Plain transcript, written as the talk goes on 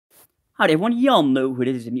Howdy everyone, y'all know who it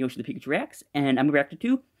is. I'm Yoshi the Pikachu Reacts, and I'm reacting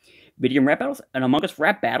to Video Game Rap Battles, an Among Us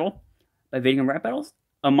rap battle by Video Game Rap Battles.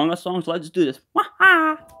 Among Us songs, let's do this.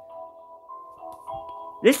 Waha!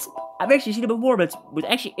 This, I've actually seen it before, but it was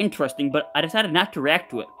actually interesting, but I decided not to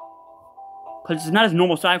react to it. Because it's not as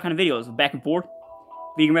normal style kind of videos, back and forth.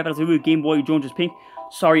 Video Game Rap Battles, Game Boy Jones is pink,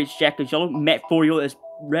 Sorry It's Jack is yellow, Matt Forio is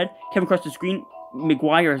red, Kevin Crust is green,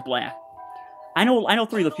 McGuire is black. I know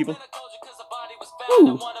three of those people.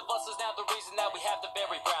 Ooh.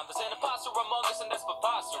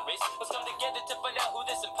 Let's come together to find out who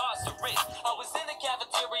this imposter is. I was in the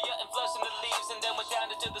cafeteria and flushing the leaves, and then went down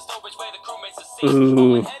into the storage where the crewmates are seated. I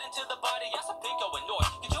went head into the body, I saw Pinko and North.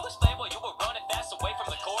 Could you explain why you were running fast away from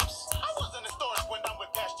the corpse? I was in the storage when I went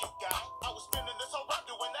past you guys. I was spinning this whole rap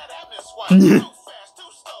doing that admin swipe. Too fast, too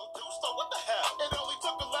slow, what the hell? It only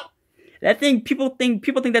took 11. That thing, people think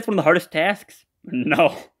that's one of the hardest tasks.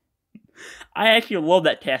 No. I actually love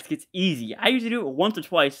that task. It's easy. I usually do it once or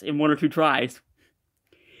twice in 1 or 2 tries.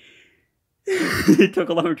 It took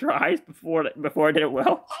 11 tries before I did it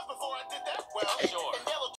well. Before I did that well, sure. And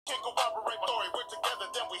yellow can corroborate my story. We're together,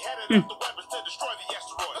 then we headed out the weapons to destroy the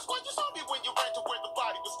asteroid. That's why you saw me when you ran to where the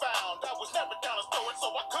body was found. I was never down a storage, so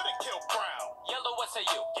I couldn't kill Brown. Yellow, what say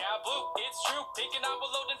you? Yeah, blue, it's true. Pink and I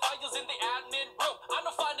were loading files in the admin room. I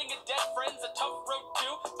know finding a dead friend's a tough road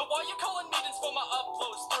too, but why you calling meetings for my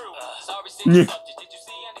uploads through? Sorry, city subject, did you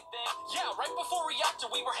see anything? Yeah, right before reactor,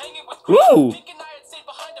 we were hanging with Green. Pink and I had stayed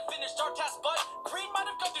behind to finish our task, but Green might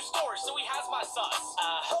have gone through storage, so he has my sauce.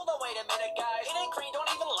 Hold on, wait a minute, guys. It ain't Green, don't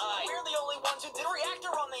even lie. We're the only ones who did reactor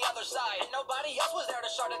on the other side, and nobody else was there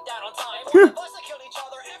to shut it down on time. One of us that killed each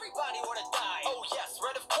other, everybody would have died. Oh yes,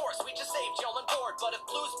 red of course, we just saved y'all on board, but if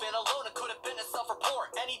Blue's been alone, it could have been a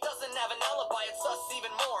self-report, and he doesn't have an alibi, it's us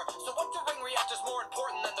even more. So what the ring reactor's more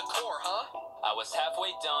important than the core, huh? I was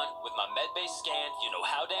halfway done with my med-based scan. You know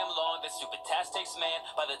how damn long that stupid task takes, man.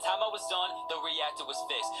 By the time I was done, the reactor was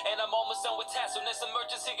fixed, and I'm almost done with tasks. When there's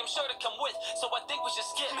emergency, I'm sure to come with. So I think we should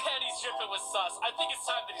skip. Man, he's tripping with sus. I think it's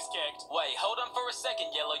time that he's kicked. Wait, hold on for a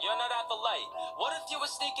second, Yellow. You're not at the light. What if you were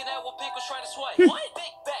sneaking out while Pink was trying to swipe? What?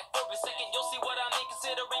 Think back for a second, you'll see what I mean.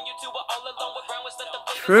 Considering you two were all alone with Brown was left the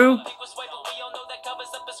blade. True. Pink was swiping, we all know that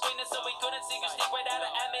covers up the screen, and so we couldn't see you sneak right out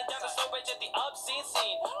of admin down the storage at the obscene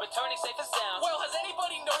scene, returning safe and sound. Well, has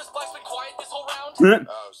anybody noticed Black's been quiet this whole round?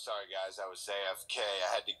 Oh, sorry guys, I was AFK. I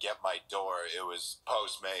had to get my door. It was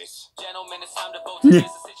post-mace. Gentlemen, it's time to vote.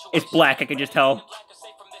 It's Black, I can just tell.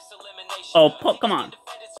 Oh, come on.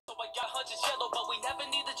 But we never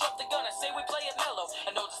need to drop the gun. I say we play it mellow.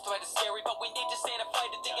 I know this threat is scary, but we need to stand and fight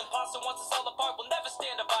it. The imposter wants us all apart. We'll never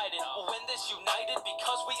stand divided. We'll win this united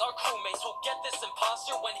because we are crewmates. We'll get this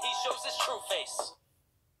imposter when he shows his true face.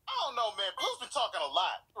 I don't know, man. Blue's been talking a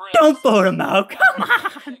lot. Don't vote him out. Come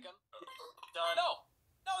on. No.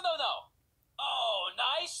 Oh,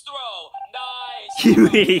 nice throw. Nice. You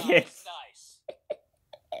idiots. Nice.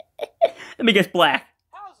 Let me guess Black.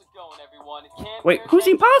 How's it going, everyone? Wait, who's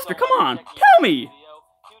the imposter? Come on. Tell me.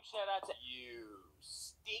 You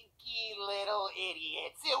stinky little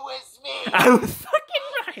idiots. It was me. I was fucking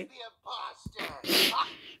right. The imposter.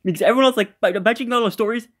 Because everyone else, like, batching all those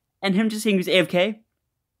stories, and him just saying he's AFK.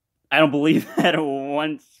 I don't believe that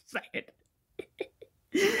 1 second.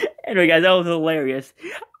 Anyway, guys, that was hilarious.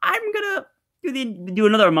 I'm gonna do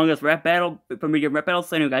another Among Us rap battle from VideoGameRapBattles.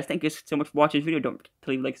 So anyway, guys, thank you so much for watching this video. Don't forget to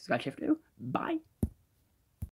leave a like, subscribe, share, bye.